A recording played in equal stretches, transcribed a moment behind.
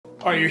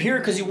Alright, you're here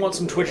because you want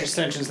some Twitch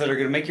extensions that are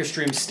going to make your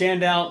stream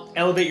stand out,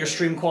 elevate your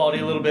stream quality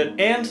a little bit,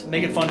 and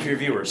make it fun for your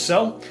viewers.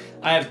 So,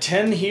 I have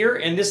 10 here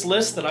in this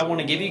list that I want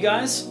to give you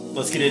guys.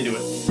 Let's get into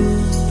it.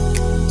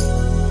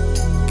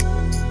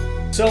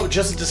 So,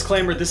 just a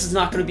disclaimer, this is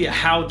not going to be a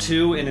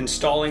how-to in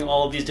installing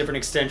all of these different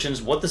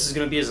extensions. What this is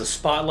going to be is a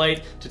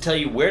spotlight to tell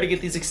you where to get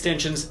these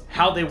extensions,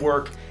 how they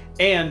work,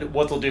 and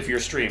what they'll do for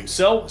your stream.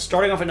 So,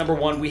 starting off at number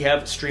 1, we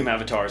have stream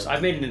avatars.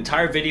 I've made an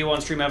entire video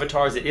on stream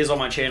avatars. It is on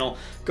my channel.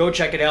 Go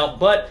check it out.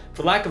 But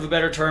for lack of a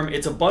better term,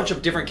 it's a bunch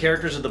of different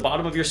characters at the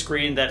bottom of your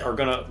screen that are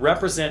gonna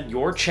represent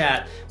your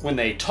chat when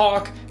they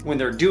talk, when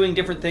they're doing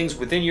different things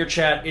within your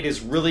chat. It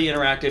is really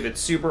interactive.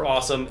 It's super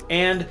awesome,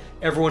 and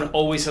everyone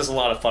always has a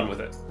lot of fun with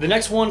it. The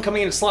next one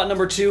coming in at slot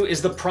number 2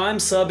 is the Prime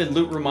Sub and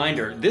Loot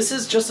Reminder. This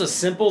is just a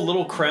simple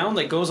little crown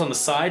that goes on the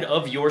side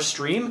of your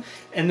stream,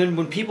 and then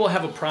when people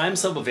have a Prime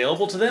Sub available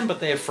to them but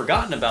they have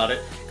forgotten about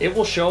it, it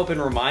will show up and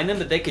remind them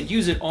that they could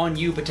use it on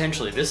you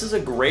potentially. This is a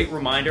great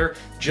reminder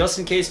just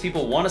in case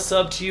people want to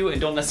sub to you and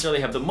don't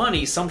necessarily have the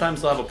money.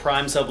 Sometimes they'll have a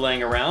Prime Sub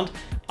laying around.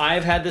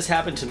 I've had this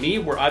happen to me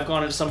where I've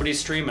gone into somebody's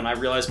stream and I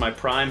realized my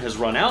Prime has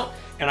run out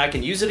and I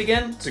can use it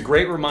again. It's a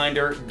great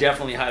reminder,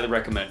 definitely highly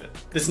recommend it.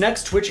 This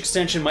next Twitch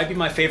extension might be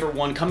my favorite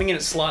one. Coming in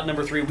at slot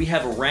number 3, we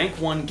have a Rank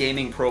 1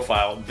 Gaming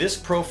Profile. This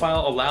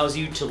profile allows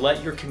you to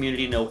let your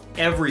community know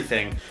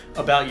everything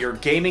about your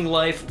gaming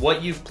life,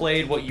 what you've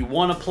played, what you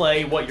want to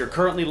play, what you're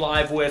currently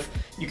live with.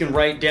 You can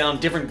write down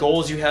different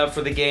goals you have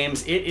for the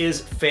games. It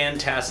is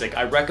fantastic.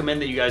 I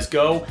recommend that you guys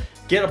go,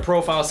 get a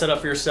profile set up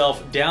for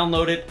yourself,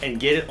 download it, and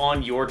get it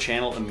on your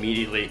channel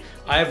immediately.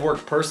 I have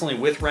worked personally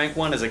with Rank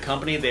 1 as a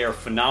company. They are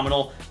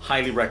phenomenal.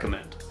 Highly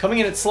recommend. Coming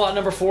in at slot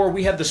number 4,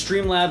 we have the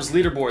Streamlabs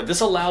leaderboard.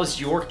 This allows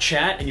your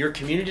chat and your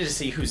community to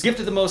see who's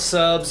gifted the most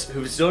subs,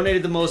 who's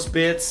donated the most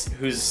bits,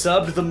 who's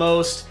subbed the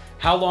most,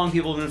 how long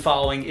people have been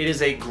following. It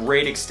is a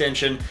great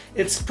extension.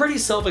 It's pretty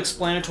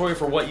self-explanatory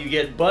for what you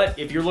get, but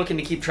if you're looking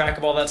to keep track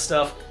of all that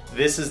stuff,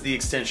 this is the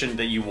extension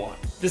that you want.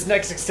 This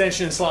next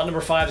extension in slot number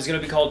 5 is going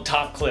to be called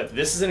Top Clip.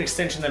 This is an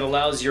extension that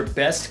allows your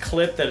best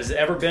clip that has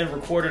ever been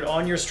recorded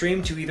on your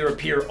stream to either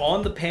appear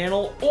on the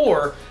panel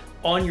or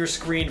on your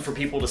screen for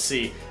people to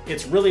see.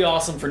 It's really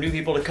awesome for new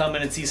people to come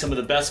in and see some of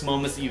the best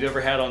moments that you've ever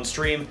had on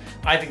stream.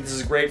 I think this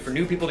is great for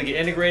new people to get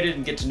integrated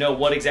and get to know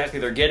what exactly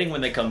they're getting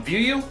when they come view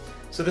you.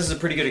 So this is a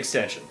pretty good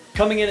extension.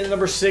 Coming in at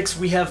number 6,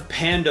 we have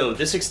Pando.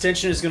 This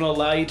extension is going to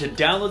allow you to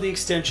download the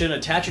extension,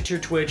 attach it to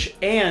your Twitch,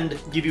 and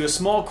give you a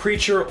small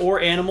creature or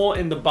animal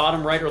in the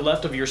bottom right or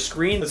left of your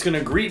screen that's going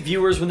to greet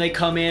viewers when they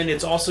come in.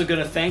 It's also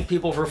going to thank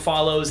people for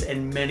follows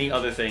and many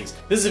other things.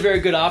 This is a very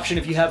good option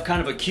if you have kind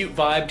of a cute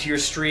vibe to your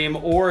stream,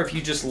 or if you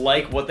just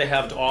like what they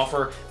have to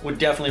offer. Would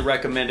definitely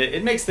recommend it.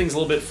 It makes things a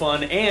little bit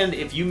fun, and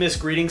if you miss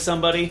greeting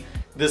somebody,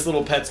 this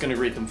little pet's gonna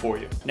greet them for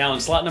you. Now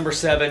in slot number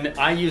 7,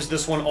 I use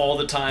this one all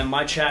the time.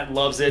 My chat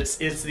loves it.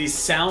 It's the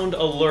Sound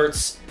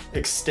Alerts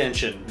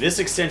extension. This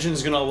extension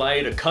is gonna allow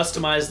you to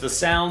customize the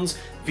sounds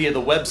via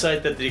the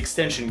website that the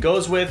extension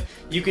goes with.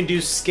 You can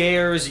do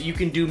scares, you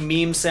can do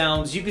meme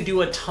sounds, you can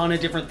do a ton of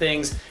different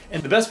things.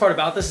 And the best part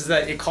about this is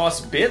that it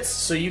costs bits,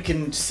 so you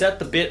can set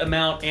the bit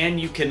amount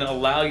and you can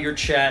allow your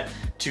chat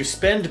to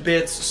spend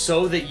bits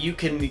so that you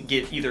can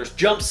get either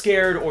jump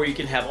scared or you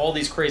can have all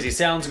these crazy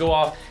sounds go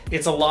off.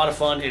 It's a lot of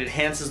fun. It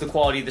enhances the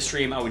quality of the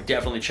stream. I would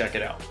definitely check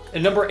it out.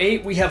 At number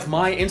 8, we have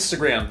My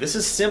Instagram. This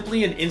is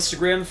simply an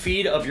Instagram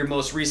feed of your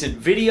most recent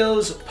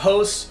videos,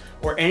 posts,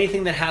 or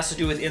anything that has to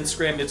do with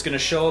Instagram. It's gonna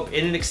show up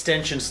in an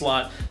extension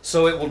slot,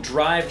 so it will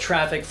drive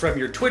traffic from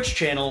your Twitch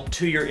channel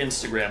to your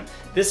Instagram.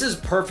 This is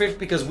perfect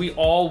because we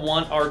all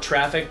want our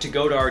traffic to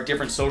go to our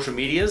different social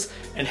medias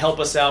and help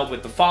us out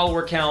with the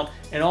follower count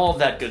and all of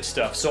that good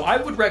stuff. So I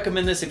would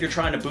recommend this if you're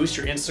trying to boost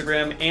your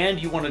Instagram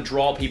and you want to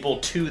draw people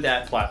to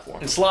that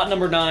platform. In slot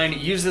number 9,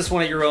 use this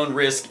one at your own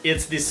risk.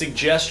 It's the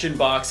Suggestion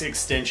Box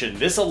extension.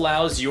 This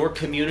allows your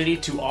community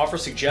to offer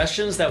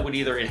suggestions that would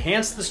either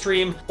enhance the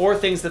stream or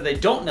things that they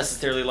don't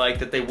necessarily like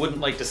that they wouldn't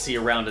like to see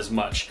around as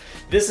much.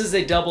 This is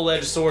a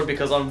double-edged sword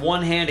because on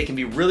one hand it can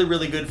be really,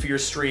 really good for your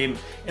stream,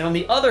 and on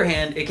the other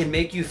hand it can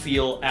make you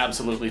feel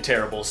absolutely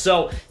terrible.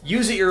 So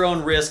use at your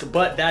own risk,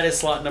 but that is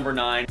slot number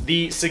 9,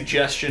 the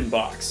Suggestion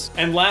Box.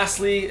 And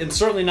lastly, and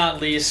certainly not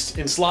least,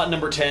 in slot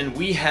number 10,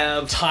 we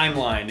have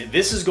Timeline.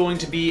 This is going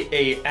to be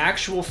an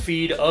actual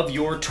feed of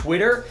your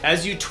Twitter.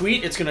 As you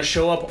tweet, it's going to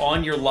show up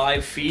on your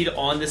live feed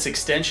on this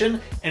extension,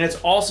 and it's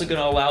also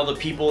going to allow the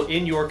people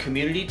in your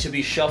community to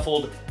be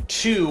shuffled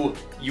to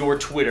your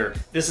Twitter.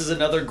 This is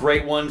another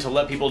great one to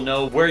let people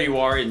know where you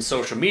are in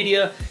social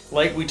media.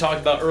 Like we talked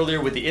about earlier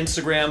with the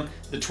Instagram,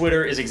 the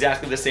Twitter is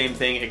exactly the same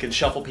thing. It can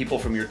shuffle people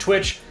from your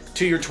Twitch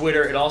to your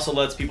Twitter. It also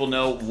lets people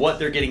know what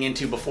they're getting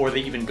into before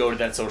they even go to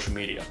that social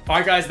media. All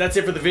right, guys, that's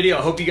it for the video.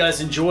 I hope you guys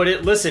enjoyed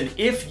it. Listen,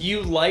 if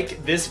you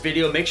like this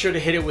video, make sure to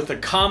hit it with a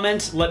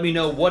comment. Let me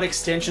know what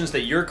extensions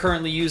that you're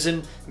currently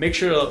using. Make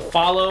sure to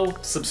follow,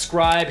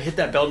 subscribe, hit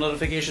that bell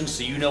notification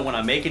so you know when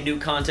I'm making new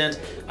content.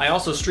 I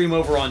also stream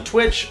over on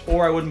Twitch,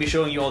 or I I wouldn't be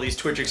showing you all these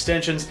Twitch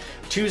extensions.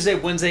 Tuesday,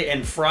 Wednesday,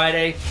 and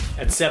Friday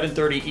at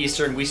 7:30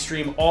 Eastern, we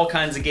stream all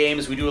kinds of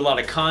games. We do a lot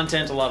of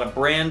content, a lot of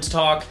brand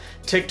talk,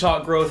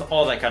 TikTok growth,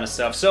 all that kind of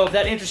stuff. So if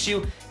that interests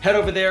you, head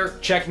over there,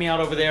 check me out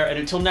over there, and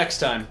until next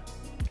time,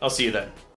 I'll see you then.